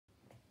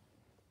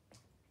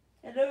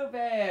Hello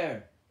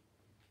there!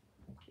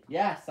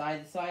 Yes, I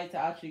decided to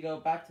actually go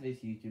back to this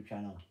YouTube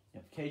channel. The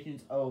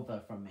application's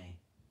over from me.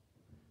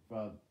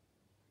 From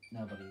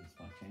nobody's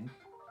watching.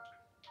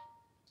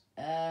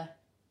 Yeah,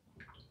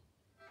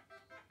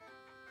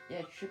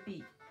 it should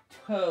be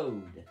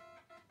Toad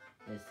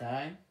this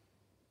time.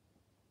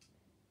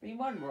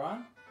 3-1, we're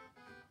on.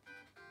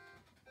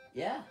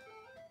 Yeah.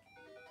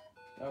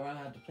 Go around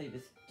how to play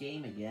this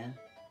game again.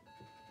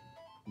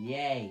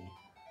 Yay.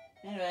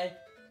 Anyway,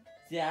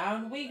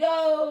 down we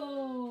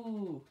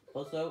go!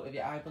 Also, if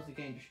your eyeballs are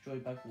getting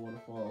destroyed by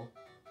waterfall,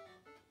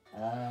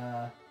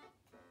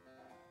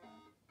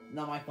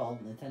 not my fault,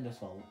 Nintendo's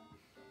fault.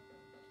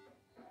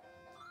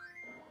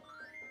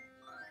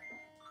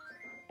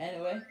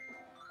 Anyway,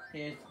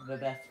 here's the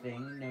best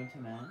thing known to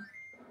man.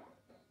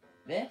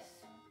 This,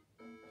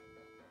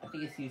 I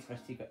think it's used for a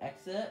secret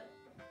exit.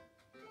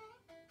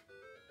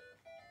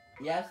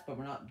 Yes, but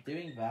we're not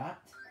doing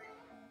that.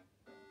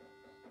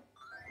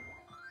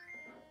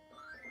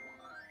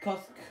 Cause,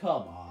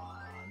 come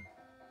on.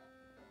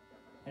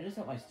 I just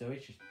hope my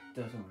storage just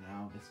doesn't run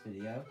out of this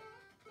video.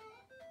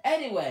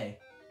 Anyway,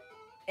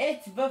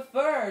 it's the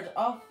third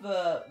of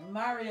the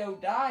Mario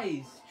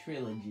Dies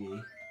trilogy.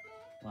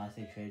 When I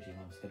say trilogy,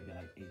 I'm just gonna be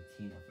like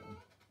 18 of them.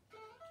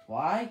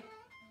 Why?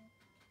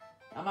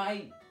 Am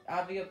I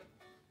having a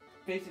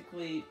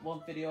basically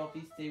one video of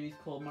these series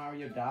called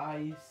Mario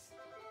Dies?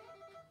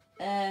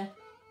 Because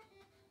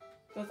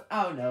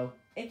I don't know,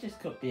 it just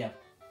could be a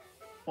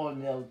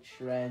fun little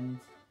trend.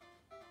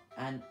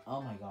 And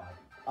oh my god.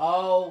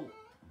 Oh.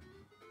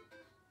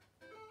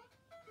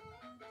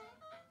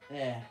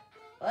 Yeah.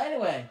 Well,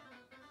 anyway.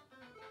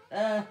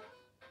 When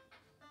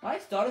I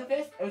started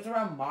this, it was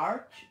around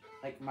March,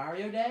 like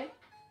Mario Day.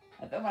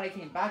 I thought when I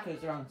came back, it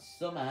was around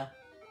summer.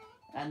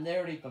 And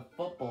literally the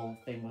football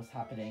thing was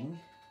happening.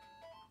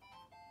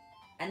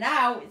 And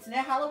now, it's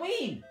near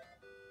Halloween.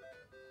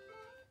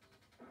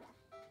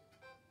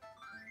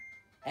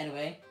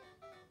 Anyway.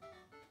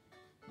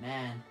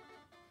 Man.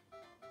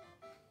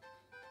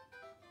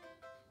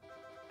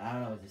 I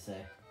don't know what to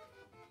say.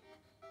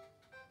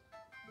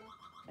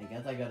 I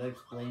guess I gotta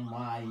explain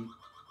why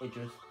it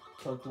just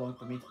took long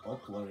for me to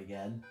upload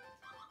again.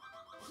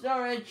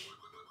 Storage!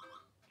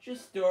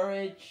 Just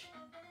storage.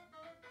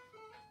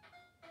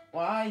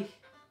 Why?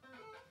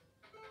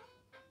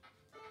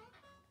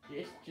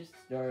 Just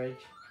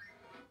storage.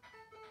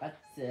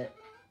 That's it.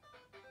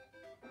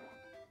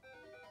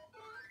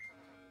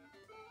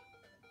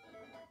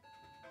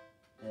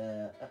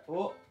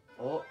 Oh.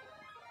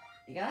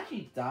 You can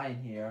actually die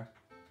in here.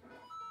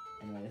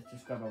 Anyway, let's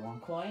just grab our 1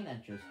 coin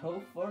and just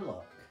hope for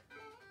luck.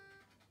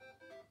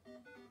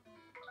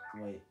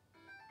 Wait.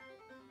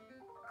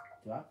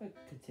 Do I have to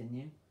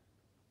continue?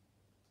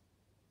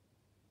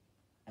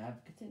 I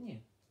have to continue.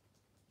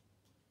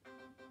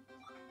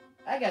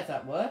 I guess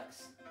that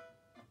works.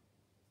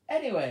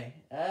 Anyway,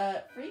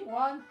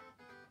 3-1.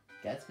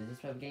 Guess this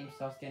is where the game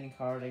starts getting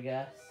hard, I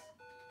guess.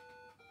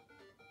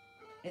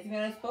 To be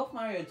honest, both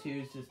Mario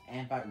 2s just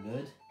ain't that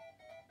good.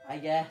 I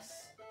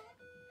guess.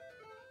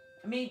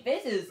 I mean,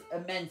 this is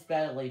immense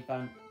better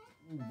than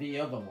the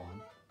other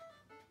one.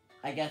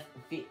 I guess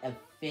the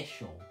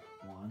official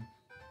one.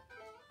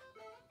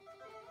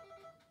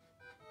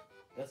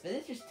 Because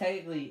this is just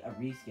technically a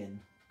reskin.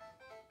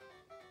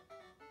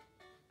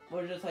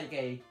 Or just like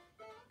a...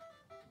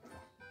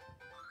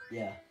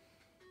 Yeah.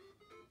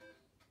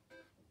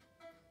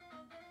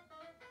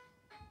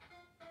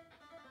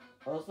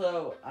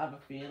 Also, I have a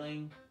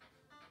feeling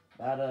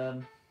that,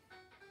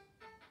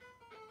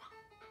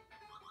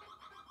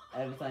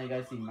 every time you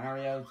guys see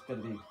Mario, it's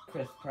gonna be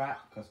Chris Pratt,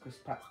 because Chris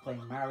Pratt's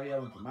playing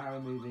Mario in the Mario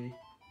movie.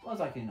 Most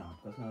likely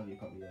not, because none of you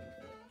probably heard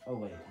of it. Oh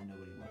wait, I know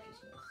nobody watches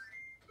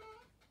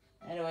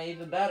this. Anyway,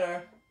 even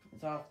better,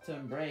 it's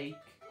half-term break.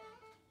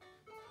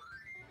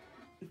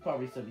 It's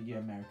probably something you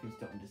Americans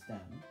don't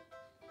understand.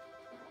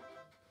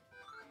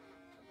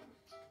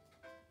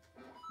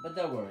 But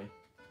don't worry.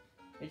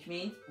 Which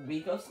means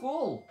week of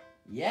school.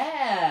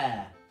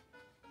 Yeah!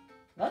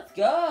 Let's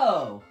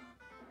go!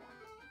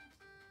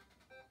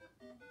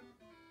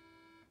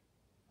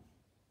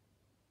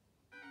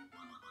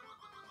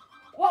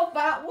 Well,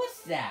 that was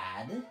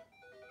sad.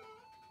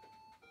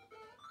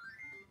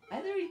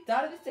 I literally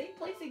died in the same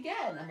place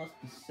again. I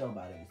must be so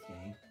bad at this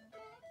game.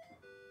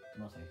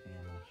 Most likely I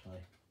am,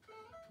 actually.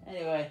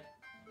 Anyway,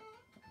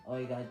 all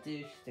you gotta do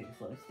is just take it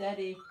slow and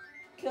steady.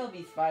 Kill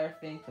these fire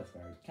things, that's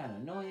very kind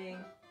of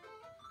annoying.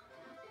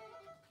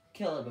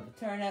 Kill it with a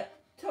turnip.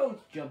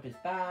 Toad's jump is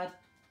bad.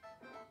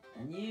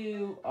 And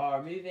you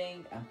are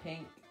moving and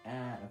pink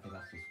and... Okay,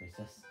 that's just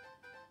racist.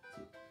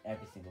 To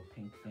every single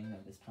pink thing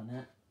on this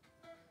planet.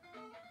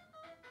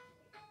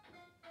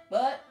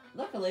 But,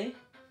 luckily...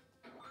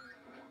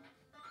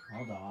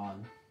 Hold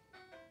on.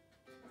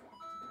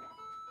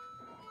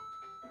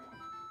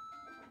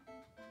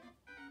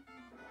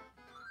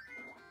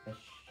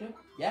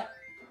 Yep.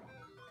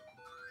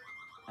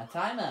 A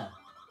timer.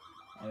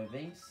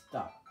 Everything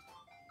stopped.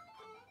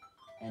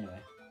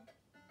 Anyway.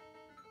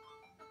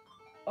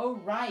 Oh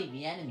right,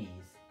 the enemies.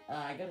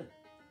 I gotta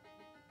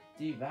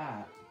do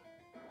that.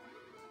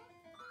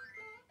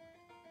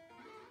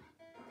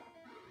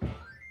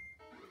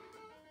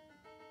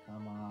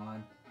 Come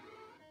on.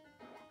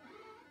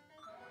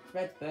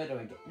 Spread further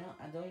again. No,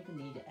 I don't even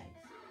need eggs.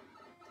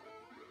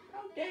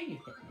 How dare you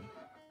hit me?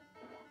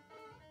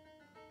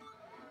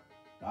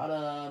 Got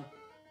him.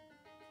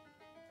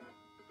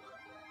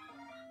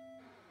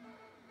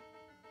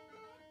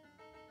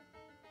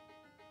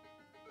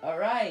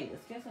 Alright,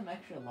 let's get some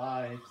extra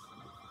lives.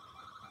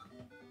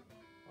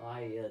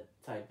 I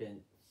type in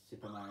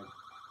Super Mario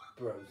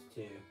Bros.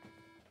 2.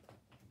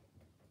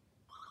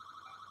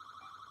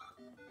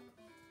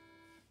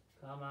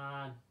 Come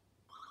on.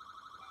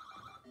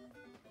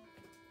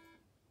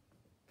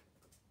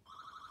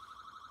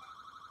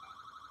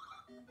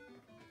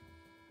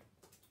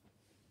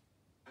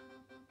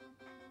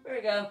 There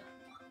we go.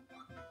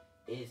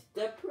 Is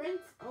the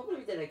prince? Hopefully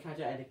we didn't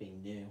encounter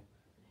anything new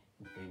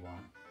in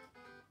 3-1.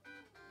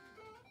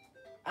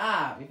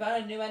 Ah, we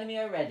found a new enemy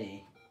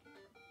already.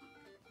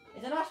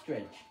 It's an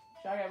ostrich.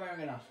 Shall I get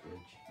wearing an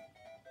ostrich?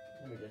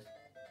 Let me just...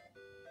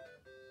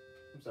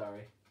 I'm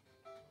sorry.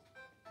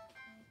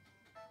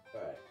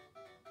 Alright.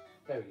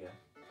 There we go.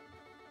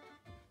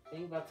 I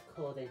think that's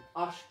called an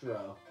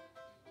ostro.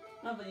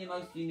 Not the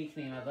most unique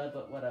name ever,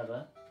 but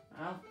whatever.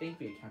 I don't think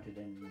we encountered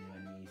any new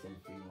enemies in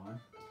 3-1.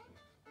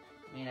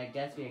 I mean, I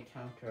guess we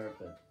encountered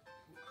the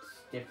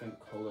different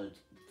colored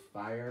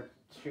fire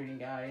shooting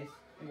guys.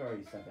 I think I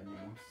already said their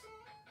names.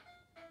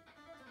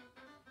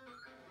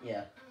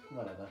 Yeah,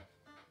 whatever.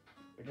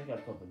 We just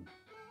gotta put them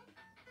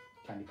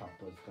candy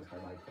poppers because I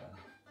like them.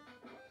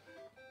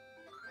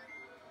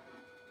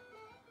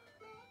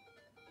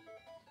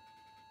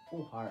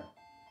 Oh, heart.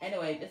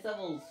 Anyway, this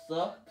level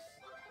sucks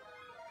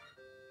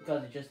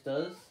because it just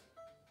does.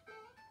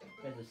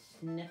 There's a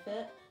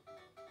sniffet.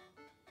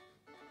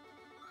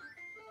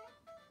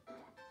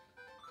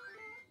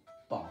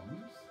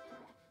 Bombs.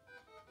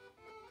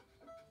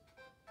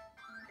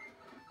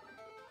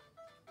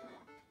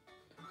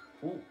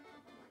 Ooh.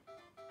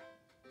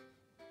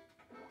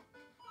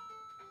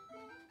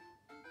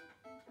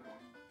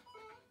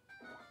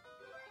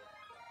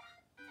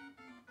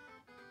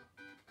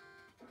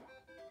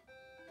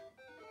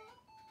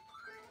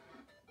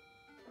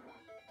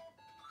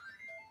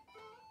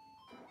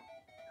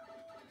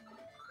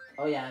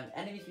 Oh yeah,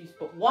 enemies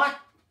respawn. What?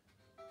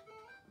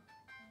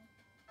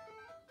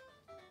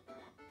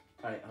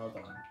 Alright, hold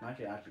on. I'm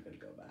actually gonna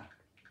go back.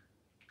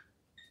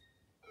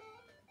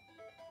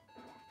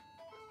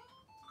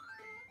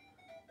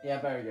 Yeah,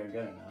 very good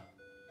enough.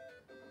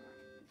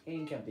 This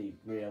game can be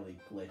really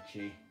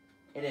glitchy.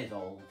 It is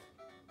old.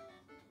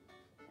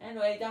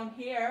 Anyway, down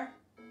here,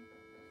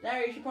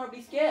 there you should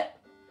probably skip.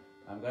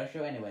 I'm gonna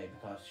show anyway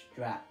because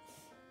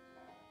strats.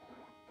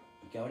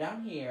 You go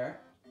down here,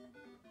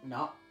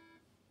 not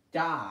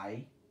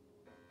die.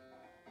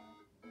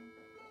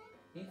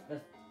 At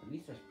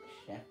least there's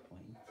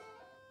checkpoints.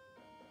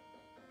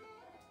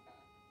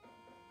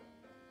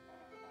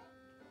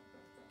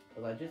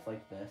 But I just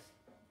like this.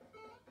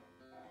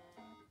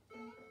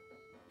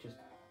 Just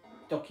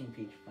ducking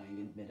Peach flying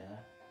in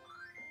midair.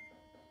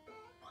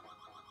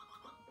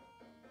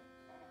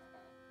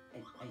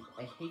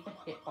 I hate the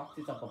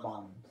hitboxes of the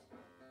bombs.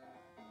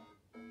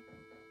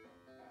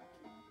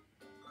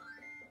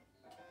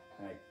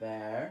 Right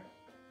there.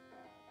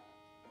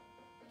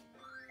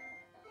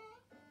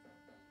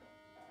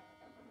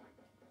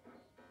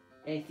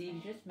 Hey, see, if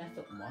you just mess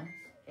up once,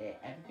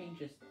 everything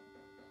just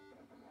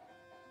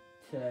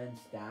turns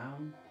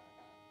down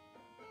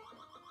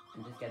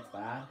and just gets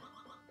bad.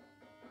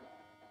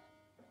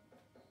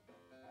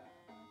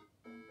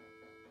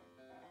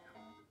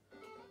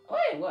 Oh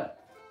wait,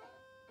 what?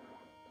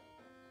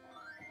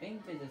 I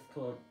think this is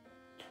called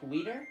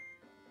Twitter.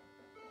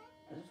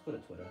 Let's just call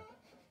it Twitter.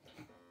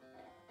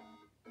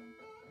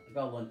 I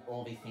gotta learn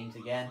all these names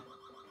again.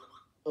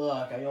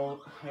 Ugh, I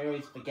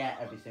always forget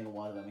every single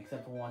one of them,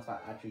 except for ones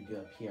that actually do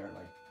appear,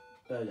 like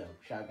Birdo,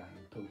 Shagai,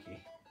 and Pookie.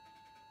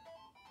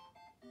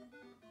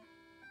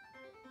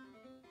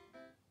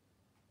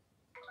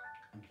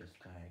 I'm just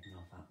gonna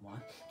ignore that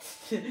one.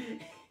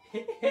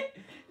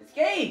 This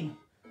game's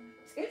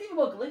even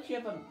more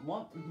glitchy than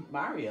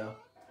Mario.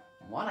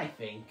 One, I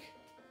think.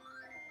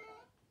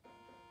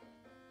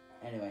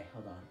 Anyway,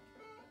 hold on.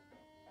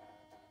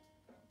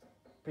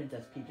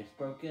 Princess Peach is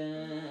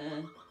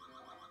broken.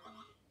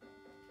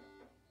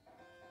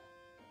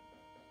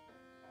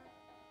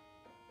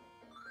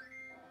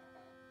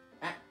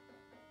 Ah.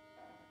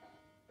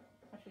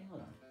 Actually,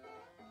 hold on.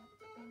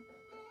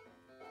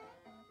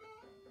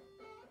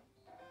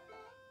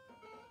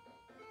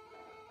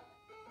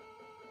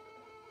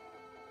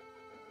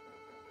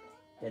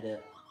 Did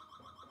it.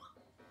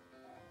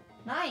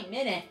 9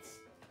 minutes!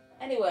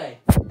 Anyway,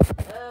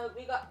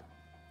 we got...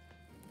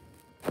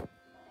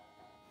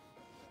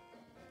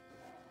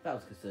 That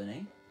was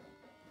concerning.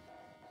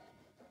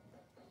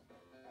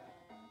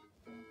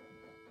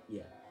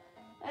 Yeah.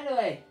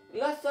 Anyway,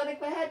 we got Sonic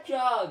the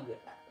Hedgehog,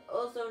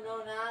 also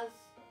known as...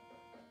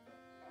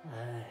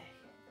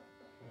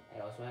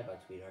 I also had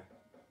about Twitter.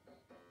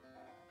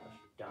 Gosh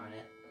darn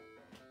it.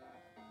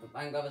 But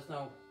thank God there's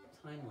no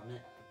time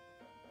limit.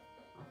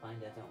 I'll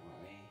find it, don't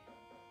worry.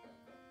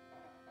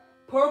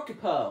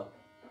 Porcupo!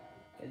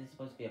 Okay, this is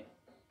supposed to be a...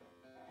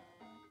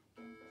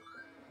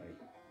 Right,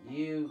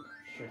 you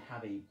should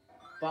have a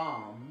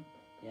bomb.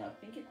 Yeah, I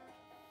think it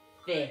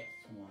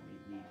fits one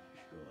we need to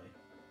destroy.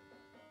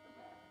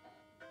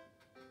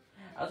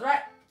 I was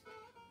right!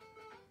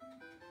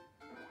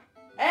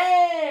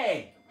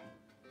 Hey!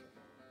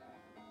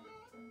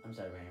 I'm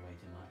sorry, ran way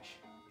too much.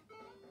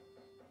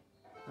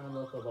 I'm gonna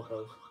look up what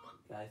those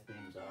guys'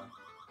 names are.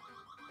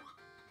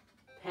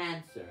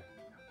 Panzer.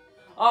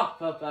 Oh,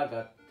 fuck,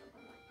 God.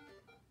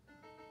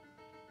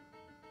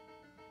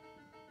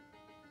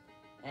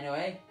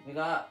 Anyway, we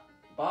got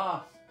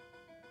boss.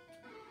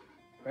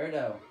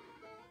 Birdo.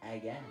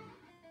 Again.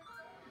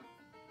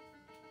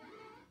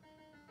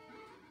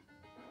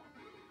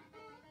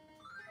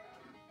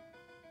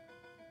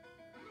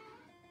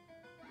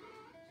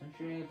 So I'm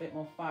shooting a bit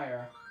more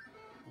fire.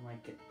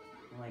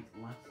 Like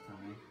last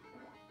time.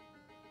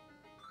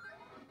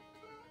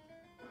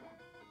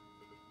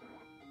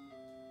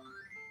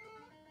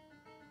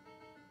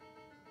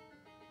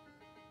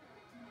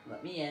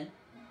 Let me in.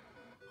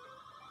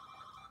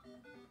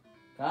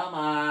 Come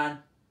on.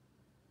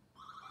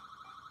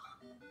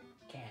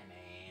 Come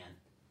on.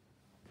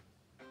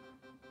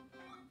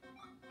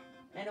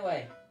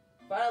 Anyway,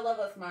 but I love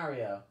us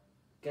Mario.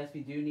 Guess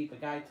we do need the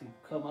guy to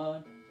come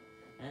on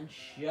and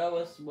show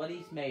us what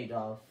he's made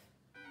of.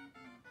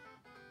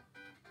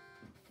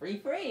 Free,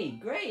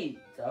 great!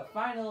 So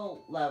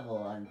final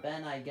level, and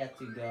then I get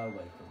to go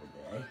away for the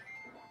day.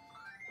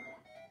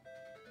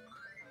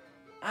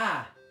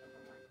 Ah!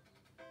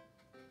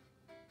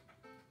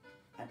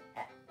 And,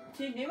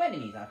 two new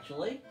enemies,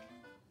 actually.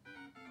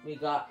 We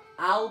got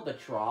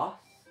Albatross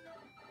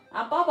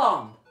and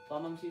Bob-omb.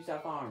 Bob-omb's used to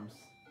have arms.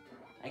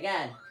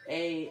 Again,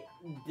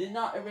 did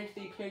not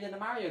originally appear in the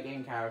Mario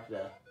game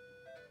character.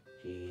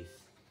 Jeez.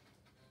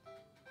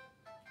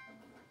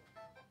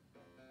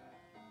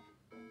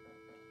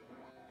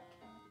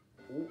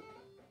 Ooh.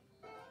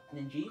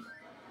 Ninjas.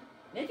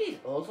 Ninja's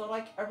also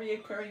like a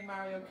reoccurring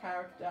Mario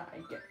character,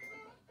 I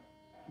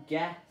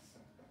guess.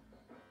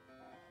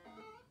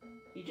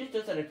 He just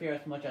doesn't appear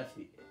as much as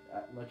his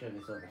other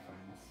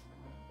friends.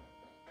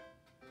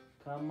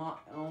 Come on,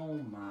 oh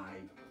my.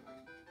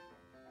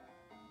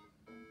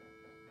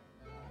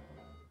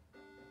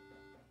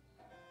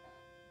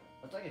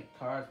 It's like a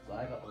card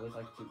flag. I always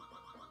like to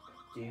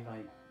do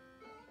like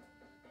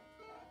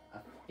a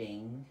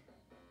thing.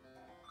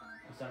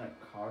 It's on a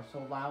car so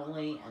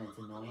loudly, and it's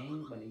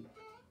annoying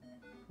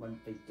when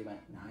they do it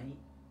at night.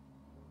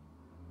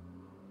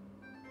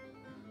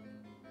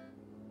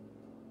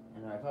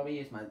 And I probably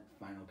use my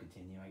final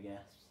continue, I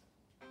guess.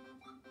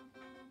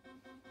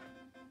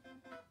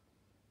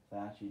 So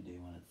I actually do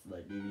want to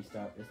let me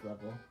restart this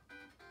level.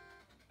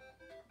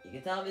 You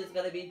can tell me it's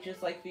gonna be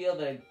just like the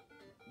other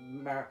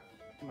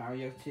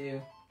Mario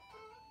 2.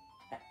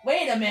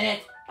 Wait a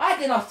minute! I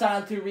did not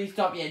sign up to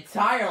restart the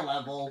entire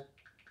level!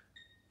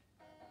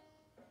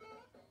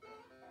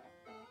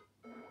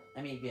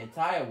 I mean, the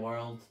entire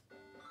world.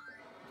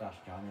 Gosh,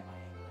 John, in my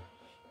English.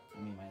 I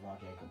mean, my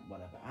logic,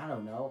 whatever. I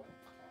don't know.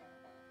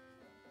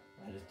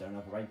 I just don't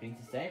know the right thing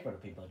to say for the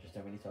people. I just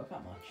don't really talk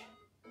that much.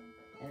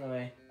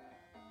 Anyway,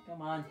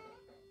 come on.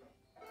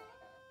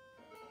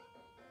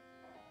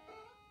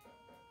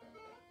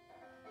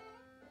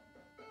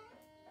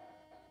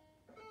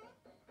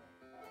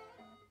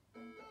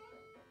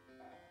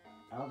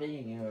 I don't think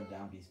you can go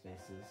down these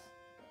spaces.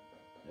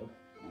 Nope,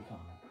 you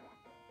can't.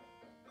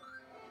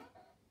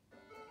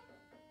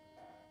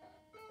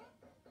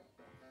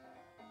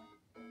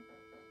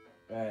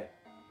 Right.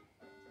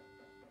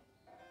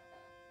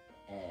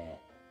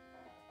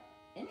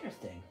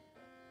 Interesting.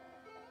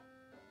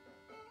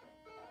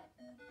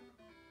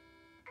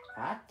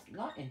 That's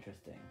not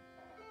interesting.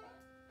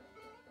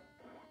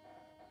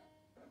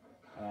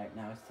 Alright,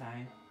 now it's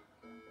time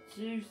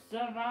to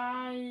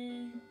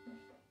survive.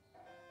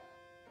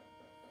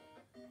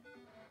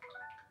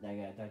 There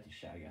you go, don't do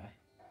Shy Guy.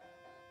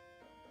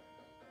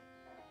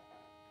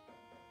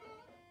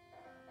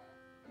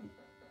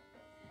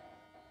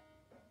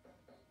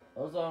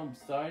 Also, I'm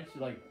starting to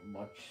like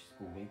watch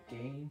Squid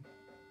Game.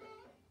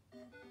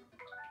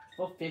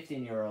 For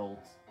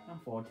 15-year-olds. I'm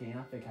 14.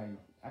 I think I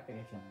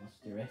can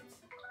muster it.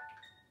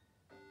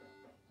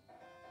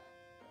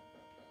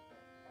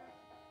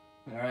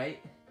 All right.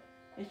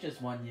 It's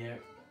just 1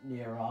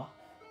 year off.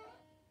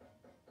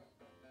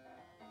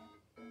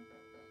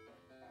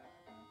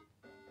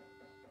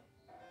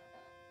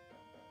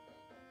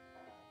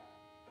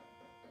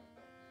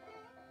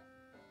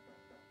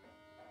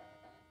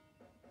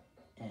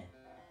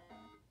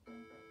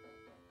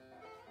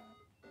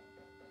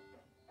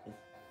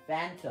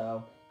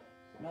 Vanto.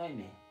 Annoying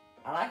me.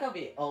 I like how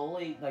the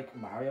only like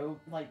Mario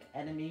like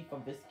enemy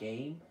from this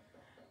game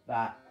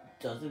that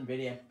doesn't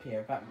really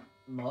appear that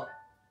much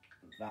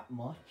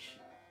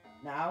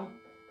now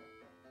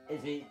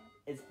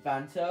is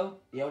Vanto,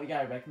 the only guy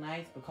I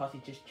recognize because he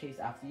just chased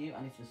after you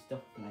and it's just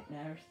stuff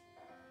nightmares.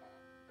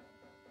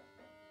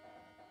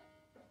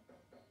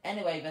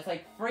 Anyway, there's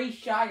like 3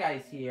 Shy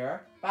Guys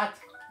here. That's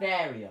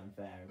very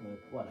unfair, but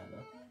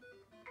whatever.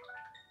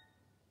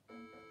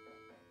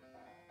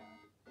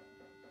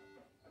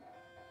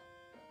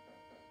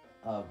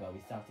 Oh god,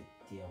 we still have to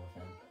deal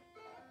with him.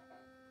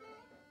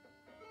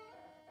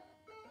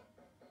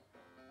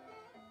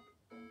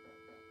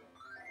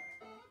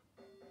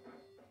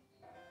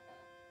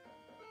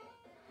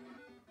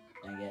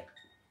 Dang it.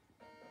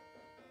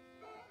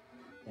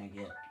 Dang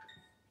it.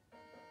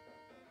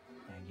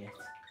 Dang it.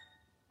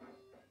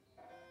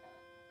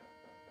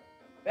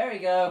 There we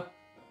go.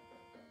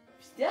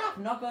 Still have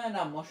not gotten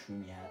that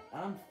mushroom yet.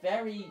 And I'm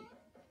very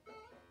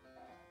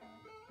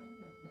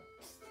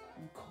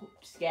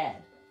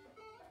scared.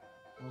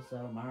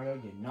 Also,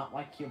 Mario, you're not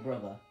like your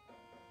brother.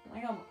 I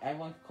like how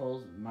everyone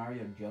calls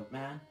Mario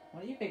Jumpman.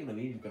 What do you think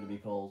Luigi's gonna be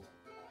called?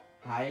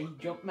 Hi,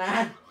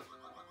 Jumpman?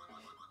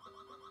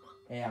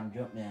 Hey, I'm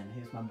Jumpman.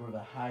 Here's my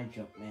brother. Hi,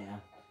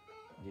 Jumpman.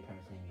 What's your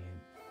parents' name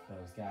again?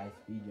 Those guys,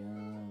 speed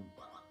jump.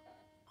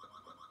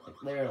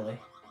 Like, literally.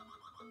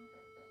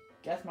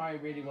 Guess Mario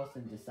really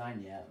wasn't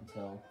designed yet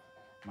until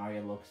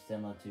Mario looks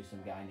similar to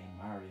some guy named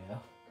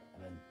Mario.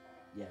 And then,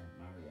 yeah,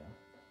 Mario.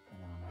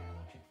 And now Mario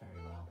looks it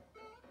very well.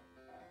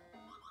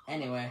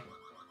 Anyway,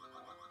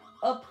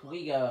 up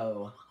we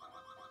go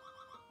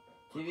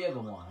to the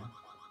other one.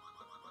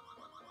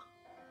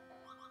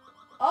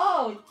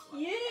 Oh, it's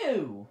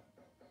you!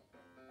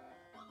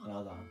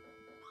 Well done.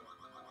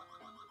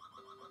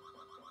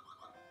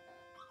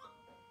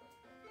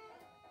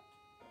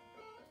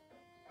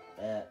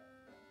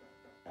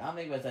 I don't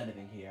think there's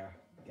anything here.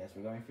 I guess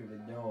we're going through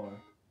the door.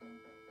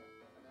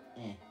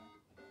 I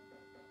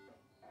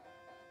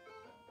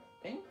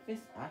think this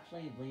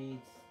actually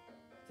leads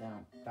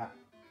down back.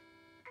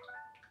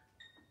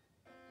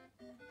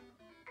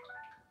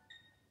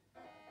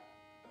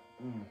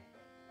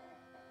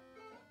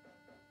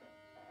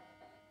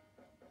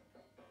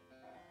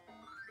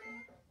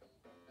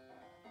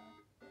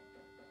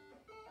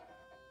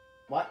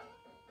 What?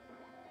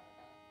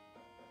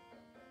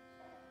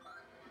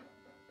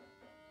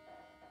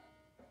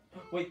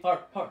 Wait,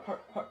 heart.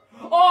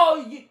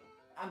 Oh, you!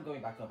 I'm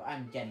going back up.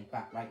 I'm getting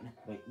back right now.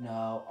 Wait,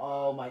 no.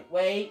 Oh my.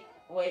 Wait.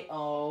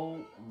 Oh,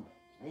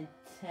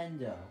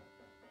 Nintendo.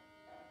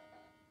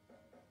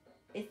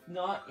 It's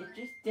not. It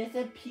just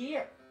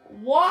disappeared.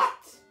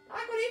 What? I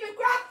couldn't even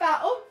grab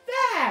that up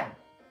there.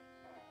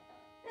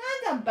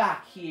 And I'm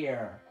back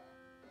here.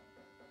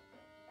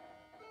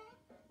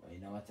 Well, you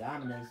know what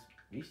time it is.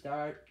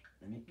 Restart.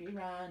 Let me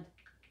rewind.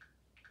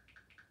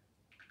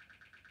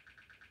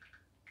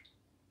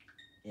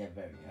 Yeah,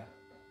 there we go.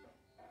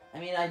 I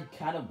mean, I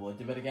kind of would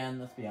do it again,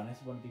 let's be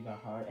honest. It wouldn't be that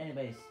hard.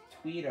 Anyways,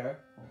 Twitter.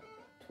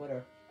 To be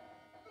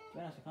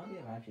honest, I can't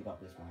believe I actually got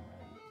this one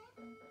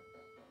right.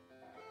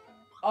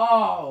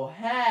 Oh,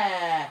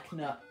 heck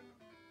no.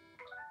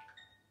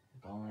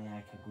 If only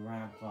I could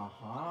grab the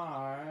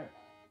heart.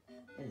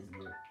 It is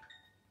weird.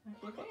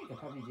 Actually, I think I could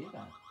probably do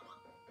that.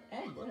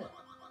 Hey, I did it.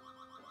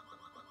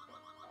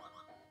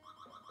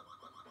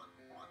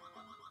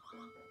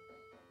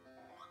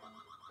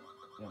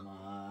 Come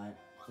on.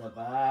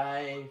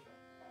 Survive.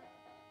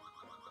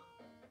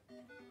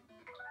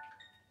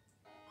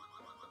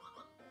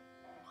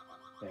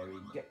 Very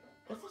good.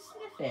 Let's just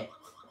sniff it.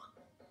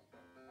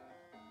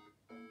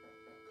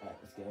 Alright,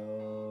 let's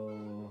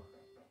go.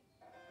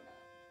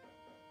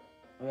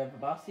 Do we have a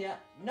boss yet?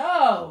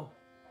 No!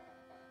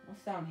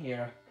 What's down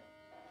here?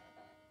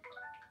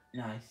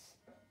 Nice.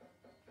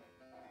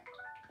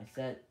 I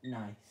said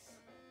nice.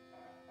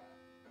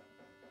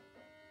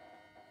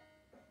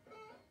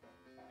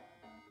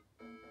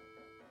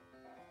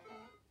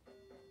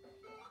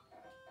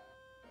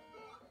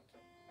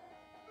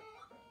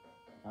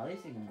 At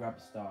least you can grab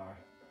a star.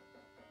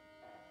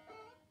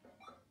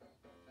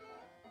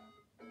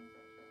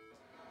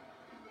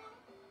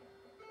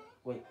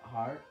 Wait,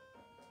 heart?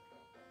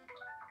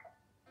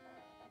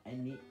 I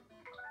need...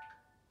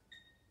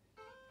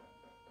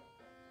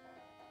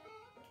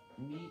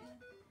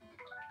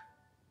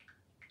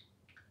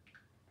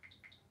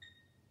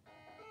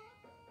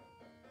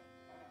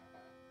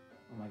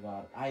 Oh my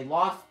god, I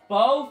lost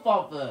both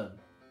of them!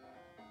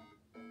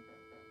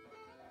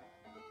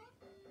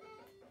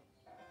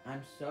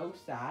 I'm so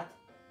sad.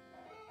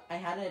 I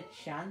had a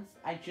chance,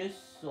 I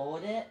just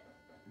sawed it.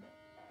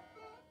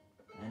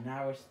 And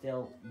now we're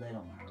still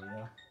little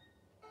Mario.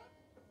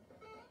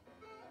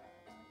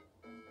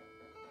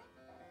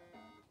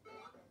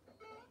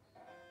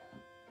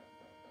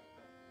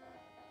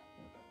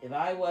 If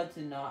I were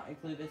to not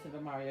include this in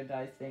the Mario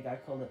Dice thing,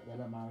 I'd call it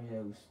Little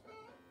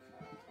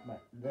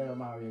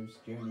Mario's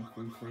Journey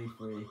Through Free.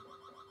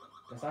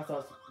 Because that's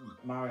what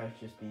Mario's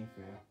just been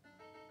through.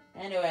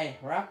 Anyway,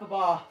 we're at the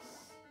boss.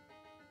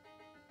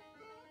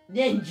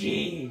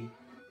 Ninja!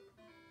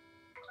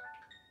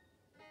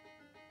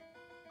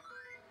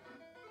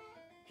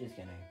 Just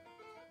kidding.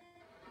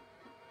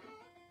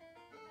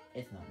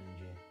 It's not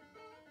Ninja.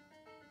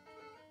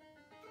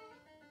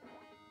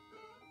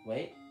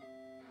 Wait.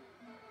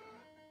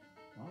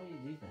 Why would you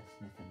do this,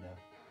 Nintendo?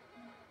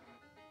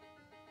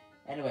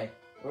 Anyway,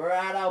 we're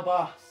at our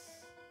boss.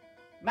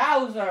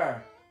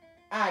 Mauser!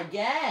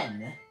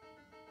 Again!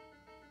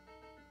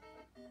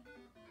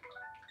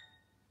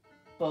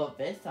 But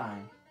this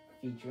time,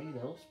 featuring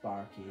little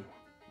Sparky.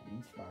 I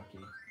mean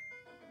Sparky.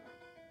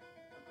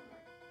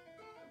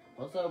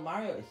 Also,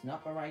 Mario is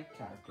not the right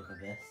character for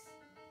this.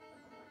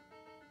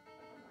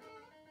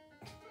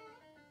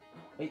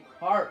 Wait,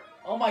 heart!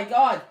 Oh my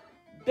god!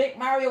 Big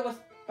Mario was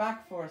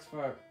back for us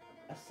for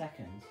a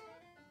second.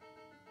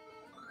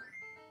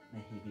 May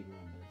he be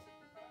remembered.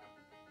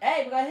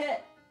 Hey, we got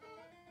hit!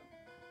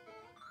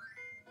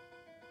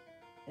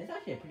 It's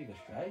actually a pretty good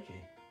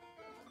strategy.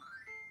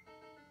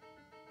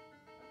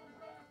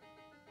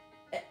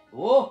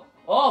 Oh!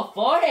 Oh,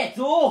 4 hits!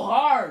 Oh,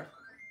 hard!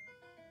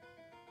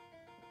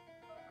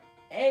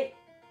 8.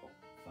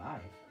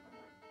 5.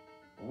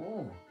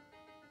 Oh.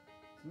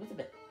 It's a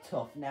bit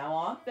tough now,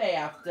 aren't they?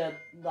 After,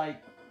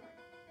 like...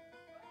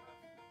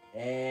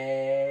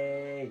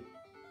 Hey!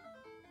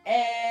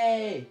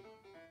 Hey!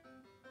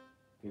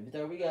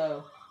 There we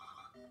go.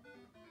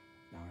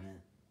 Darn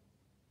it.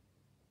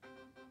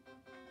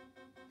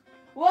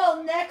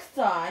 Well, next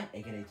time,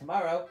 aka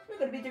tomorrow, we're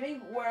going to be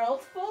doing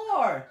World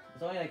 4.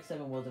 There's only like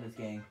 7 worlds in this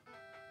game.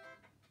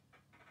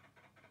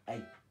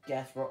 I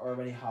guess we're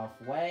already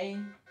halfway.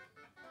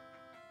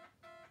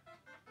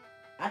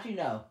 Actually,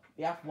 no.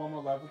 We have 1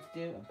 more level to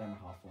do, and then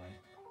we're halfway.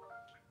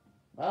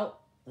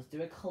 Well, let's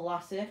do a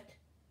classic.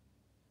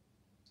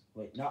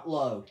 Wait, not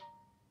low.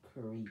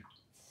 Crete.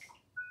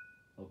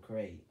 Or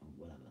crate, or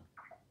whatever.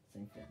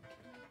 Same thing.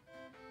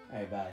 Alright, bye.